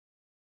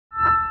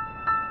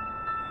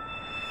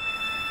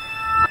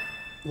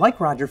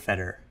Like Roger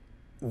Federer,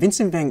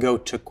 Vincent van Gogh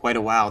took quite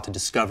a while to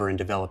discover and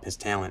develop his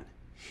talent.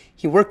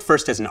 He worked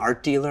first as an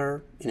art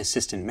dealer, an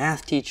assistant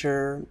math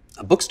teacher,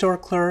 a bookstore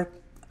clerk,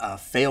 a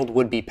failed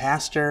would-be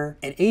pastor.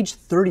 At age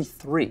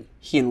 33,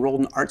 he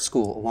enrolled in art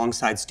school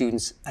alongside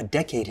students a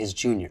decade his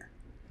junior.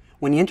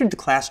 When he entered the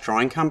class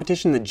drawing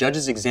competition, the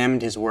judges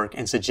examined his work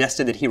and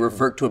suggested that he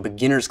revert to a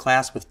beginner's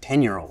class with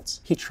 10-year-olds.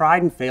 He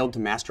tried and failed to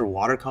master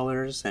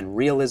watercolors and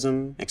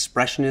realism,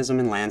 expressionism,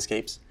 and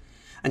landscapes,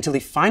 until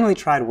he finally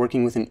tried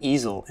working with an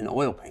easel and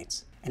oil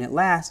paints. And at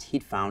last,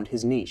 he'd found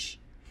his niche.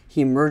 He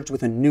emerged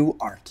with a new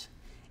art,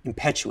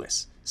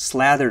 impetuous,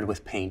 slathered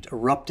with paint,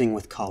 erupting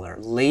with color,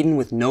 laden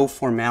with no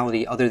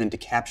formality other than to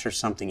capture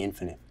something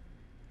infinite.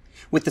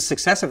 With the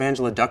success of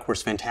Angela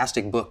Duckworth's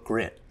fantastic book,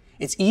 Grit,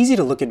 it's easy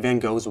to look at Van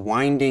Gogh's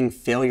winding,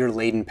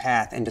 failure-laden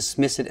path and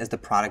dismiss it as the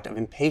product of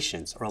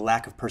impatience or a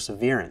lack of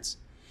perseverance.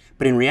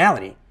 But in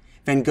reality,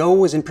 Van Gogh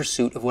was in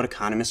pursuit of what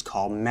economists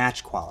call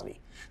match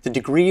quality, the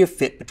degree of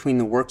fit between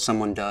the work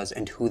someone does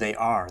and who they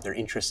are, their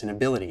interests and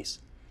abilities.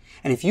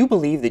 And if you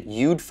believe that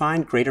you'd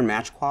find greater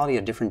match quality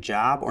at a different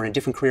job or in a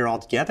different career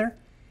altogether,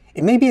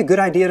 it may be a good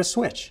idea to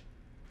switch.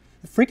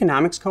 The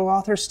Freakonomics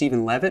co-author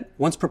Stephen Levitt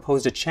once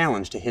proposed a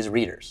challenge to his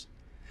readers.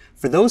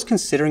 For those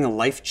considering a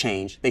life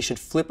change, they should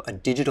flip a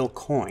digital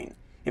coin.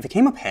 If it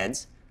came up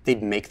heads,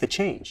 they'd make the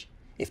change.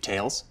 If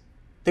tails,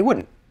 they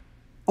wouldn't.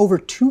 Over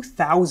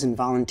 2,000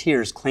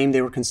 volunteers claimed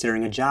they were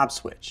considering a job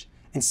switch.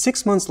 And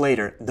 6 months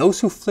later,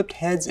 those who flipped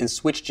heads and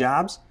switched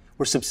jobs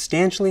were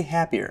substantially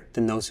happier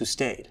than those who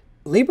stayed.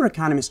 Labor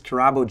economist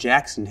Kirabo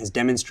Jackson has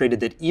demonstrated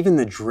that even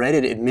the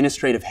dreaded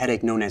administrative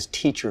headache known as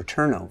teacher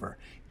turnover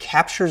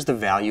captures the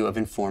value of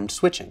informed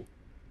switching.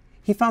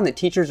 He found that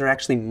teachers are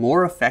actually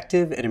more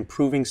effective at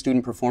improving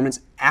student performance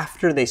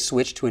after they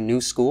switch to a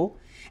new school,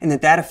 and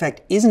that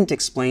effect isn't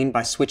explained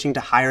by switching to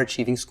higher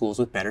achieving schools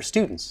with better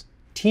students.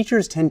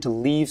 Teachers tend to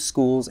leave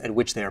schools at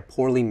which they are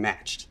poorly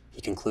matched,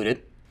 he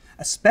concluded.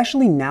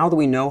 Especially now that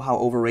we know how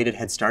overrated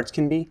Head Starts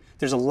can be,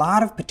 there's a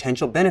lot of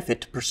potential benefit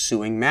to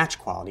pursuing match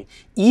quality,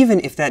 even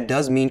if that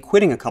does mean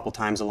quitting a couple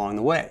times along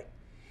the way.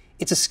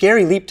 It's a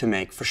scary leap to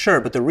make, for sure,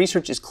 but the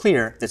research is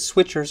clear that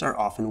switchers are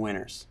often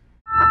winners.